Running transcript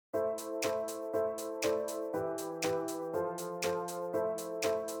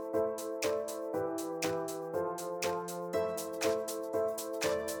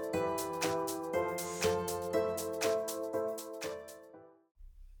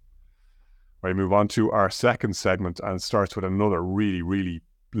We move on to our second segment, and it starts with another really, really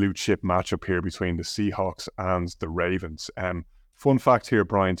blue chip matchup here between the Seahawks and the Ravens. Fun fact here,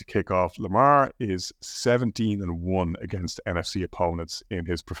 Brian, to kick off: Lamar is 17-1 against NFC opponents in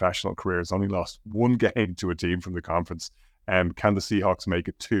his professional career. He's only lost one game to a team from the conference. Can the Seahawks make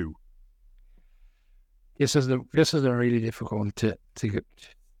it 2? This is a really difficult one to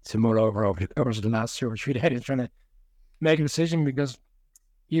mull over the course of the last 2 or 3 days, trying to make a decision, because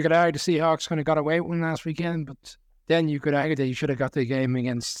you could argue the Seahawks kind of got away with one last weekend, but then you could argue that you should have got the game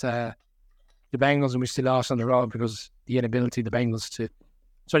against the Bengals, and we still lost on the road because the inability of the Seahawks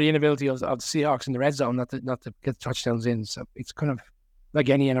in the red zone not to get touchdowns in. So it's kind of like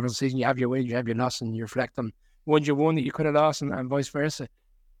any NFL season: you have your win, you have your loss, and you reflect on ones you won that you could have lost, and vice versa.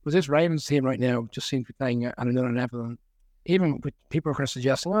 But this Ravens team right now just seems to be playing at another level, and even with people kind of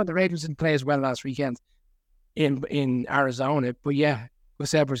suggesting, the Ravens didn't play as well last weekend in Arizona, but yeah,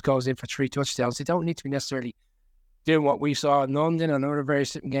 Gus Edwards goes in for 3 touchdowns. They don't need to be necessarily doing what we saw in London and other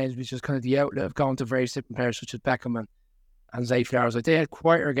various different games, which is kind of the outlet of going to various different players such as Beckham and Zay Flowers. Like, they had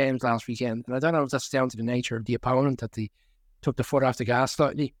quieter games last weekend, and I don't know if that's down to the nature of the opponent, that they took the foot off the gas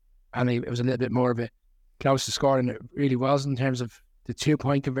slightly, and it was a little bit more of a closer score than it really was, in terms of the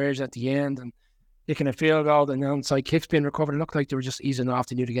 2-point conversion at the end and kicking a field goal and onside kicks being recovered. It looked like they were just easing off.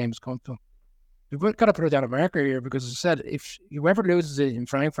 They knew the game was coming to them. We've got to put it down a marker here, because as I said, if whoever loses it in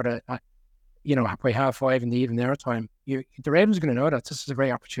Frankfurt by 5:30 in the evening their time, the Ravens are going to know that this is a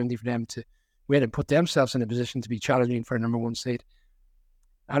great opportunity for them to win and put themselves in a position to be challenging for a number 1 seed.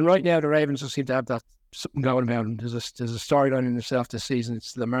 And right now, the Ravens just seem to have that something going about them. There's a storyline in itself this season.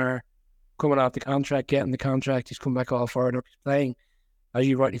 It's Lamar coming off the contract, getting the contract. He's come back all fired up. He's playing, as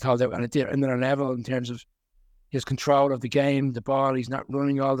you rightly called out, at another level in terms of his control of the game, the ball. He's not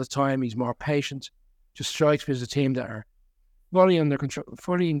running all the time. He's more patient. Just strikes me as a team that are fully in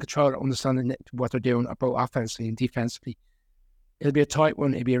control, understanding what they're doing, both offensively and defensively. It'll be a tight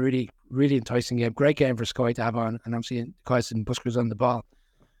one. It'll be a really, really enticing game. Great game for Sky to have on, and I'm seeing Kais and Buskers on the ball.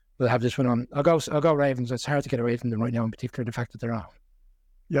 We'll have this one on. I'll go Ravens. It's hard to get away from them right now, in particular the fact that they're on.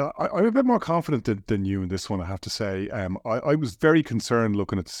 Yeah, I'm a bit more confident than you in this one, I have to say. I was very concerned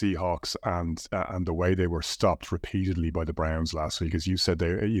looking at the Seahawks and the way they were stopped repeatedly by the Browns last week. As you said,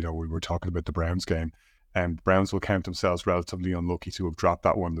 we were talking about the Browns game, and the Browns will count themselves relatively unlucky to have dropped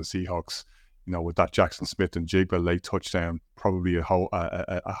that one. The Seahawks, with that Jackson Smith and Jigba late touchdown, probably a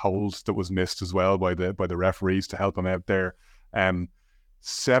hold that was missed as well by the referees to help them out there.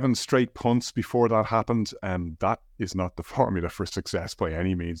 7 straight punts before that happened, and that is not the formula for success by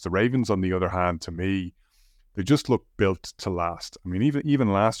any means. The Ravens, on the other hand, to me, they just look built to last. I mean,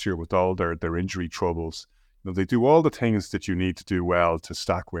 even last year with all their injury troubles, they do all the things that you need to do well to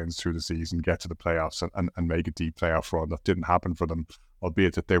stack wins through the season, get to the playoffs and make a deep playoff run. That didn't happen for them,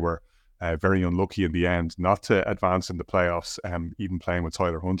 albeit that they were very unlucky in the end not to advance in the playoffs, even playing with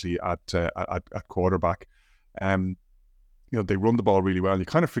Tyler Huntley at quarterback. They run the ball really well. You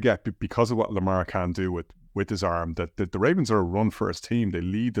kind of forget, because of what Lamar can do with his arm, that the Ravens are a run-first team. They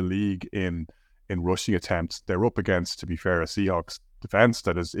lead the league in rushing attempts. They're up against, to be fair, a Seahawks defense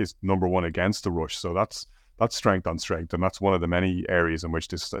that is number 1 against the rush. So that's strength on strength, and that's one of the many areas in which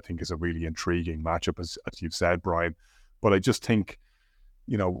this, I think, is a really intriguing matchup, as you've said, Brian. But I just think,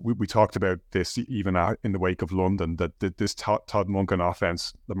 we talked about this even in the wake of London, that this Todd Monken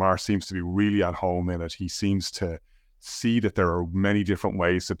offense, Lamar seems to be really at home in it. He seems to see that there are many different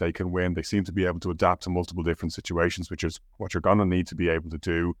ways that they can win. They seem to be able to adapt to multiple different situations, which is what you're going to need to be able to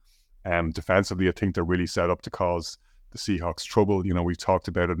do. Defensively, I think they're really set up to cause the Seahawks trouble. We've talked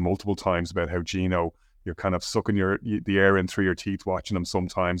about it multiple times about how Geno, you're kind of sucking the air in through your teeth watching him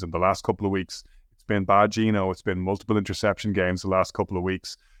sometimes. In the last couple of weeks, it's been bad Geno. It's been multiple interception games the last couple of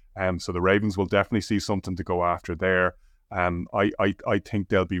weeks. So the Ravens will definitely see something to go after there. I think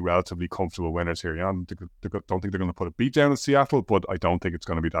they'll be relatively comfortable winners here. I don't think they're going to put a beat down in Seattle, but I don't think it's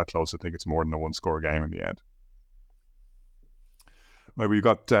going to be that close. I think it's more than a 1-score game in the end. Well, we've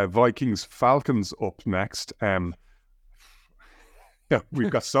got Vikings Falcons up next. We've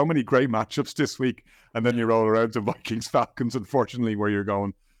got so many great matchups this week, and then you roll around to Vikings Falcons, unfortunately, where you're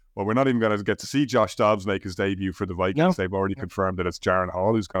going, well, we're not even going to get to see Josh Dobbs make his debut for the Vikings. No. They've already confirmed that it's Jaron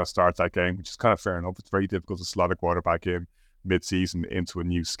Hall who's going to start that game, which is kind of fair enough. It's very difficult to slot a quarterback in mid-season into a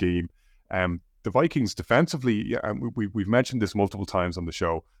new scheme. The Vikings defensively, we've mentioned this multiple times on the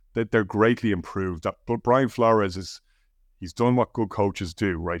show, that they're greatly improved. But Brian Flores he's done what good coaches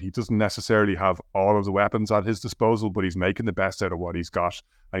do, right? He doesn't necessarily have all of the weapons at his disposal, but he's making the best out of what he's got,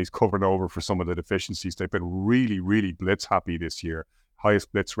 and he's covering over for some of the deficiencies. They've been really, really blitz happy this year.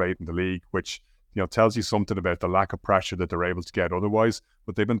 Highest blitz rate in the league, which tells you something about the lack of pressure that they're able to get otherwise.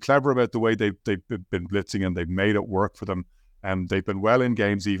 But they've been clever about the way they've been blitzing, and they've made it work for them. And they've been well in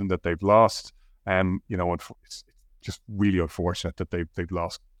games even that they've lost. It's just really unfortunate that they've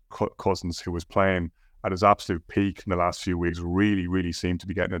lost Cousins, who was playing at his absolute peak in the last few weeks. Really, really seemed to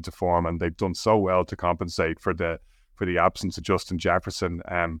be getting into form, and they've done so well to compensate for the absence of Justin Jefferson.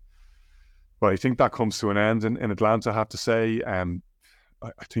 But I think that comes to an end in Atlanta, I have to say. I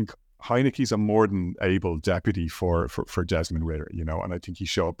think Heineke's a more than able deputy for Desmond Ridder, and I think he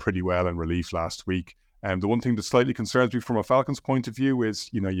showed pretty well in relief last week. The one thing that slightly concerns me from a Falcons point of view is,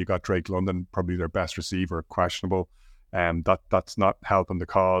 you got Drake London, probably their best receiver, questionable. That's not helping the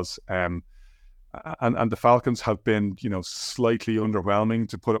cause. And the Falcons have been, slightly underwhelming,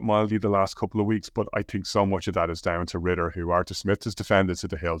 to put it mildly, the last couple of weeks. But I think so much of that is down to Ridder, who Arthur Smith has defended to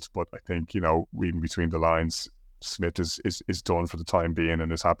the hilt. But I think, reading between the lines, Smith is done for the time being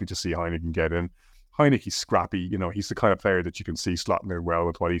and is happy to see Heineken get in. Heineke's scrappy. He's the kind of player that you can see slotting in well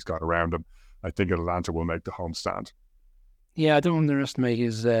with what he's got around him. I think Atlanta will make the home stand. Yeah, I don't underestimate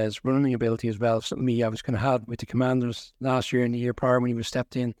his running ability as well. Something I was kind of had with the Commanders last year and the year prior when he was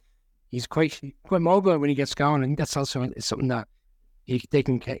stepped in. He's quite mobile when he gets going, and that's also something that they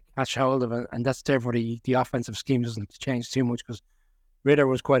can catch hold of, and that's therefore the offensive scheme doesn't change too much, because Ridder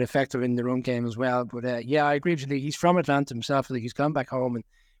was quite effective in the run game as well. But I agree with you. He's from Atlanta himself. He's gone back home, and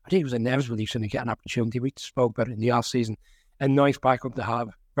I think it was inevitable he's going to get an opportunity. We spoke about it in the off season. A nice backup to have,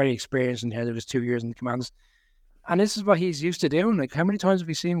 very experienced, and there was 2 years in the Commanders. And this is what he's used to doing. Like, how many times have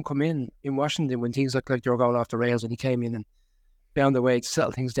we seen him come in Washington when things looked like they were going off the rails, and he came in and found a way to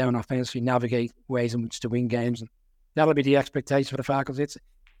settle things down offensively, navigate ways in which to win games. And that'll be the expectation for the Falcons.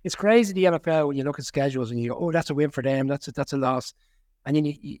 It's crazy, the NFL, when you look at schedules and you go, oh, that's a win for them, that's a loss. And then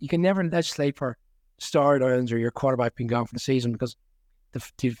you can never legislate for storylines or your quarterback being gone for the season, because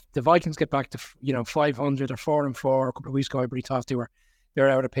the Vikings get back to 500 or 4-4 a couple of weeks ago. Everybody thought they're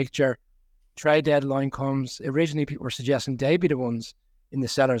out of picture. Trade deadline comes. Originally, people were suggesting they'd be the ones in the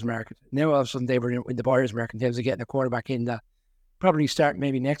seller's market. Now, all of a sudden, they were in the buyer's market in terms of getting a quarterback in that probably start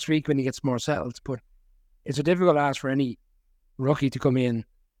maybe next week when he gets more settled. But it's a difficult ask for any rookie to come in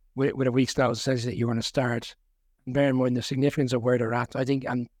with a week's notice says that you're going to start. And bear in mind the significance of where they're at. I think,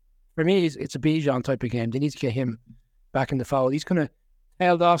 and for me, it's a Bijan type of game. They need to get him back in the fold. He's kind of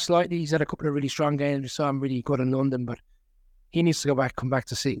held off slightly. He's had a couple of really strong games. We saw him really good in London, but he needs to come back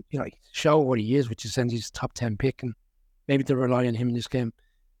to see, show what he is, which is he's top 10 pick, and maybe to rely on him in this game.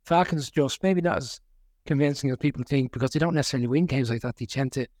 Falcons just maybe not as convincing as people think, because they don't necessarily win games like that. They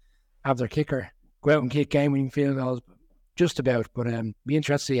tend to have their kicker go out and kick game-winning field goals, just about. But be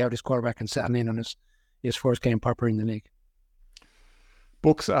interested to see how this quarterback can settle in on his first game proper in the league.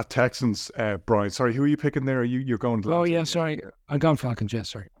 Bucs at Texans, Brian. Sorry, who are you picking there? You're going? Oh yeah, sorry, I'm going Falcons. Yeah,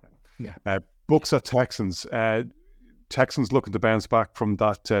 sorry. Yeah. Bucs at Texans. Texans looking to bounce back from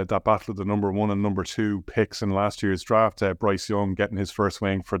that battle of the number 1 and number 2 picks in last year's draft. Bryce Young getting his first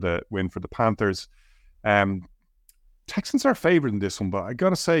win for the Panthers. Texans are favourite in this one, but I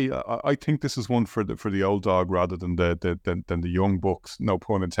gotta say, I think this is one for the old dog rather than the young Bucs. No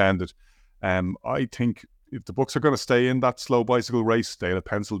pun intended. I think if the Bucs are going to stay in that slow bicycle race, they'll have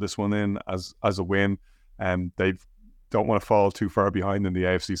penciled this one in as a win. They don't want to fall too far behind in the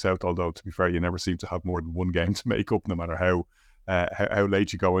AFC South, although, to be fair, you never seem to have more than one game to make up, no matter how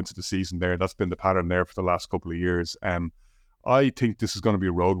late you go into the season there. That's been the pattern there for the last couple of years. I think this is going to be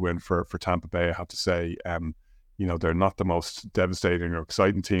a road win for Tampa Bay, I have to say. They're not the most devastating or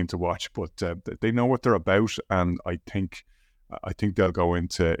exciting team to watch, but they know what they're about, and I think they'll go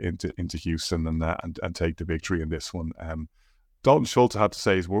into Houston and take the victory in this one. Dalton Schultz, I have to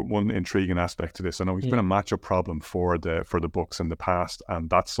say, is one intriguing aspect to this. I know he's been a matchup problem for the Bucs in the past,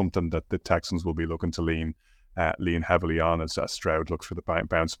 and that's something that the Texans will be looking to lean heavily on as Stroud looks for the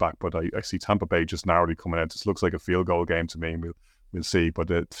bounce back. But I see Tampa Bay just narrowly coming out. This looks like a field goal game to me. We'll see, but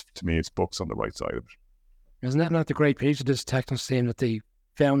to me, it's Bucs on the right side of it. Isn't that not the great piece of this Texans team, that they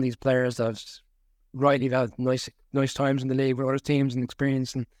found these players that have rightly had nice times in the league with other teams and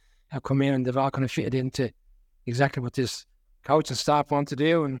experience, and have come in and they've all kind of fitted into exactly what this coach and staff want to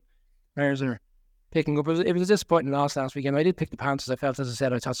do, and players are picking up. It was a disappointing loss last weekend. I did pick the Panthers. I felt, as I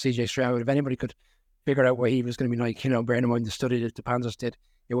said, I thought CJ Stroud, if anybody could figure out what he was going to be like, bearing in mind the study that the Panthers did,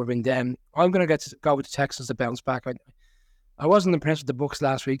 it would have been them. I'm going to go with the Texans to bounce back. I wasn't impressed with the Bucs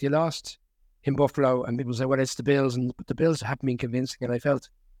last week. They lost in Buffalo, and people say, well, it's the Bills, but the Bills haven't been convincing, and I felt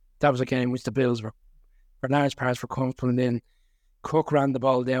that was a game which the Bills were, for large parts, were comfortable, and then Cook ran the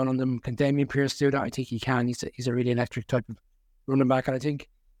ball down on them. Can Dameon Pierce do that? I think he can. He's a really electric type of running back, and I think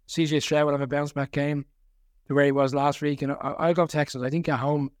CJ Stroud will have a bounce back game to where he was last week, and I'll go Texans. I think at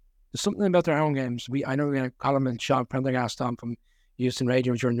home there's something about their home games. I know we're going to Colin and Sean Prendergast on from Houston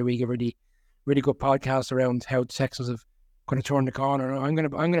Radio during the week, a really, really good podcast around how the Texans have going to turn the corner. I'm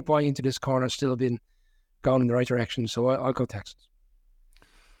going to buy into this corner still being going in the right direction, so I'll go Texans.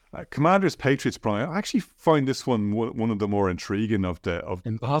 Commanders Patriots, Brian. I actually find this one of the more intriguing of the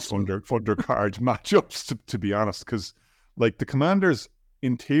undercard matchups, to be honest, because like the Commanders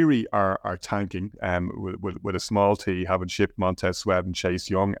in theory are tanking with a small T, having shipped Montez Sweat and Chase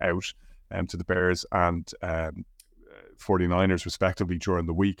Young out to the Bears and 49ers respectively during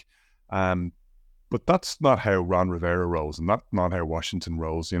the week. But that's not how Ron Rivera rolls, and not how Washington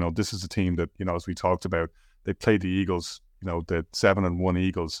rolls. You know, this is a team that, you know, as we talked about, they played the Eagles, you know, the 7-1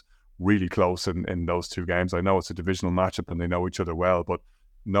 Eagles really close in those two games. I know it's a divisional matchup and they know each other well, but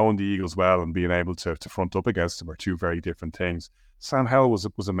knowing the Eagles well and being able to front up against them are two very different things. Sam Howell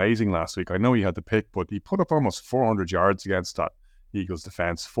was amazing last week. I know he had the pick, but he put up almost 400 yards against that Eagles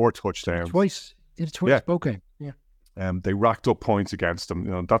defense, 4 touchdowns. Did it twice, okay. Yeah. They racked up points against them.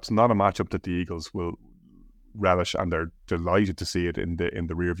 You know, that's not a matchup that the Eagles will relish, and they're delighted to see it in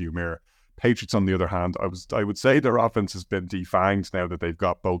the rearview mirror. Patriots, on the other hand, I would say their offense has been defanged now that they've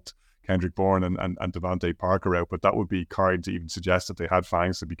got both Kendrick Bourne and Devontae Parker out, but that would be kind to even suggest that they had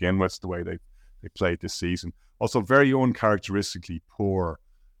fangs to begin with, the way they played this season. Also, very uncharacteristically poor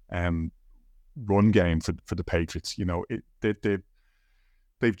run game for the Patriots. You know,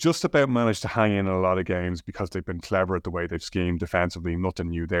 they've just about managed to hang in a lot of games because they've been clever at the way they've schemed defensively. Nothing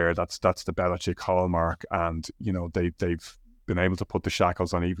new there. That's the Belichick hallmark, and you know they've been able to put the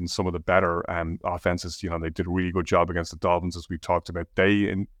shackles on even some of the better offenses. You know, they did a really good job against the Dolphins, as we've talked about. They,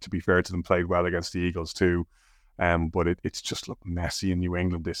 to be fair to them, played well against the Eagles too. But it's just looked messy in New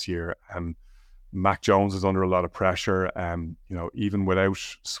England this year. Mac Jones is under a lot of pressure. You know, even without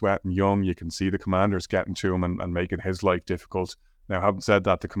Sweat and Young, you can see the Commanders getting to him and making his life difficult. Now, having said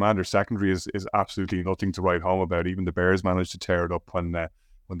that, the Commanders secondary is absolutely nothing to write home about. Even the Bears managed to tear it up when the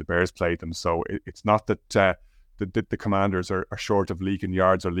Bears played them. So it's not that the Commanders are short of leaking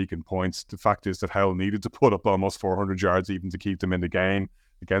yards or leaking points. The fact is that Howell needed to put up almost 400 yards even to keep them in the game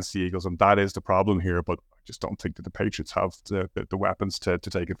against the Eagles, and that is the problem here. But I just don't think that the Patriots have the weapons to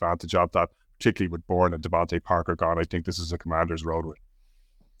take advantage of that, particularly with Bourne and Devontae Parker gone. I think this is a Commanders road win.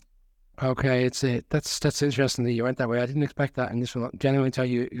 Okay, that's interesting that you went that way. I didn't expect that, and this will genuinely tell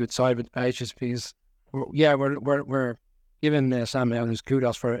you would side with the Patriots because we're giving Sam Howell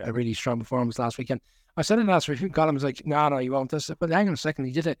kudos for a really strong performance last weekend. I said it last week. Colin was like, "No, you won't." But hang on a second,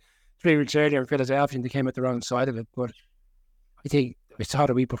 he did it 3 weeks earlier in Philadelphia, and they came at the wrong side of it. But I think I saw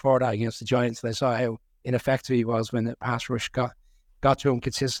the week before that against the Giants, and I saw how ineffective he was when the pass rush got to him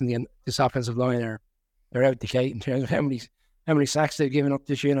consistently, and this offensive line they're out the gate in terms of how many sacks they've given up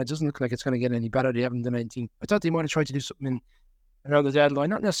this year, and it doesn't look like it's going to get any better. They haven't done anything. I thought they might have tried to do something around the deadline,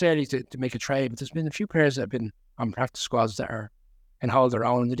 not necessarily to make a trade, but there's been a few players that have been on practice squads that can hold their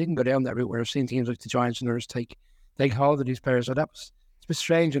own, and they didn't go down that route where I've seen teams like the Giants and others take hold of these players. So it's a bit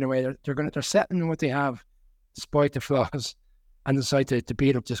strange in a way. They're setting what they have despite the flaws and decide to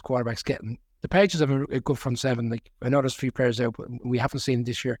beat up this quarterback's getting. The Patriots have a good front seven. Like, I know there's 3 players out, but we haven't seen it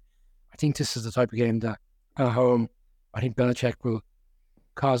this year. I think this is the type of game that at home, I think Belichick will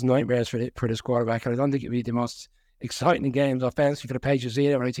cause nightmares for this quarterback, and I don't think it'll be the most exciting games offensively for the Patriots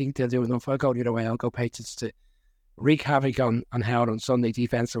either. But I think they'll do enough. I'll go the other way. I'll go Patriots to wreak havoc on Howard on Sunday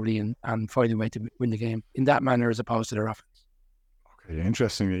defensively and find a way to win the game in that manner as opposed to their offense. Okay,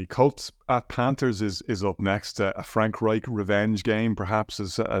 interestingly, Colts at Panthers is up next. A Frank Reich revenge game, perhaps,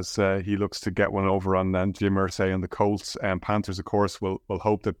 as he looks to get one over on Jim Irsay and the Colts. Panthers, of course, will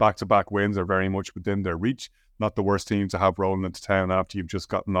hope that back-to-back wins are very much within their reach. Not the worst team to have rolling into town after you've just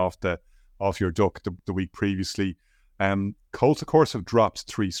gotten off your duck the week previously. Colts, of course, have dropped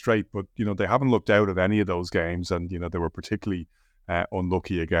 3 straight, but you know they haven't looked out of any of those games, and you know they were particularly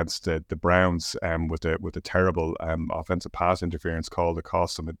unlucky against the Browns with a terrible offensive pass interference call that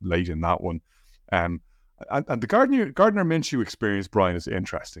cost them late in that one. And the Gardner Minshew experience, Brian, is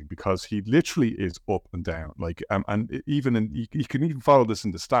interesting because he literally is up and down. Like and even you can even follow this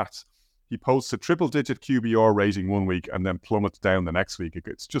in the stats. He posts a triple-digit QBR rating one week and then plummets down the next week.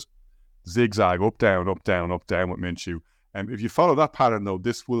 It's just zigzag, up, down, up, down, up, down with Minshew. And if you follow that pattern, though,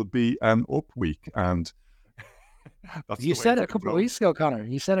 this will be an up week. And you said it a couple of weeks ago, Connor.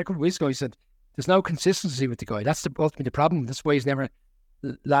 You said it a couple of weeks ago. You said there's no consistency with the guy. That's ultimately the problem. That's why he's never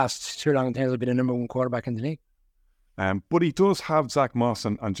last too long in terms of being the number 1 quarterback in the league. But he does have Zach Moss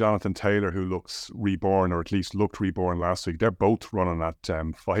and Jonathan Taylor, who looks reborn, or at least looked reborn last week. They're both running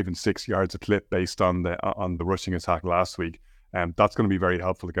at 5 and 6 yards a clip based on the rushing attack last week. That's going to be very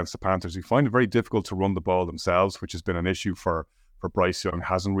helpful against the Panthers, who find it very difficult to run the ball themselves, which has been an issue for Bryce Young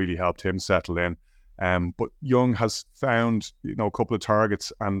hasn't really helped him settle in. But Young has found, a couple of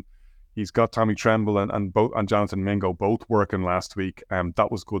targets, and he's got Tommy Tremble and Jonathan Mingo both working last week.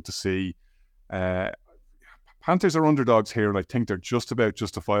 That was good to see. Panthers are underdogs here, and I think they're just about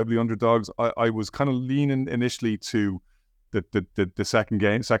justifiably underdogs. I was kind of leaning initially to the second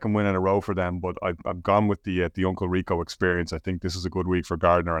win in a row for them, but I've gone with the Uncle Rico experience. I think this is a good week for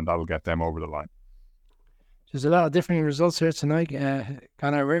Gardner, and that'll get them over the line. There's a lot of different results here tonight.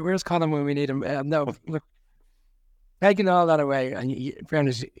 Connor, where's Colin when we need him? No, look, taking all that away, and in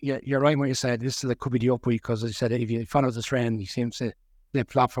fairness, you're right when you said this could be the up week, because as you said, if you follow the trend, he seems to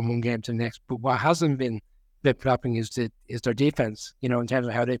flip-flop from one game to the next. But what hasn't been flip-flopping is their defense, in terms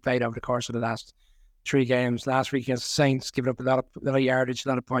of how they played over the course of the last 3 games. Last week against the Saints, giving up a lot of yardage, a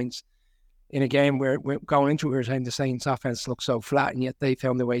lot of points in a game where going into it, we were saying the Saints offense looked so flat, and yet they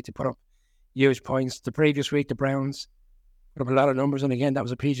found a way to put up huge points. The previous week, the Browns put up a lot of numbers, and again, that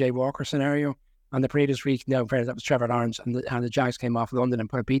was a PJ Walker scenario. And the previous week, that was Trevor Lawrence, and the Jags came off London and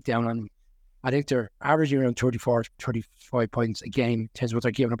put a beat down on them. I think they're averaging around 34, 35 points a game in terms of what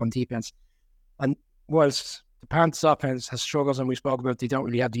they're giving up on defense. And whilst the Panthers offense has struggles, and we spoke about, they don't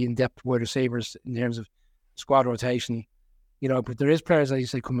really have the in-depth wide receivers in terms of squad rotation, but there is players, as you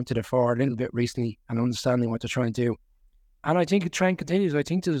say, coming to the fore a little bit recently and understanding what they're trying to do. And I think the trend continues. I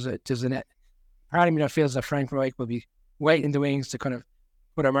think there's a part of me that feels that Frank Reich will be waiting in the wings to kind of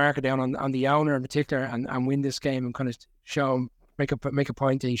put a marker down on the owner in particular and win this game and kind of show him, make a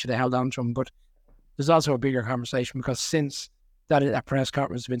point that he should have held on to him. But there's also a bigger conversation, because since that press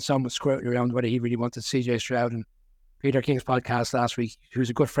conference, there's been so much scrutiny around whether he really wanted CJ Stroud. And Peter King's podcast last week, who's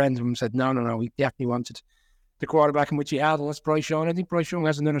a good friend of him, said no, he definitely wanted the quarterback, in which he had. And that's Bryce Young. I think Bryce Young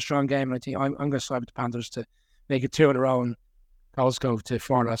has another strong game, and I think I'm going to side with the Panthers to make it 2 in a row and Colts go to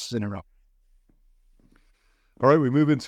 4 losses in a row. All right, we move into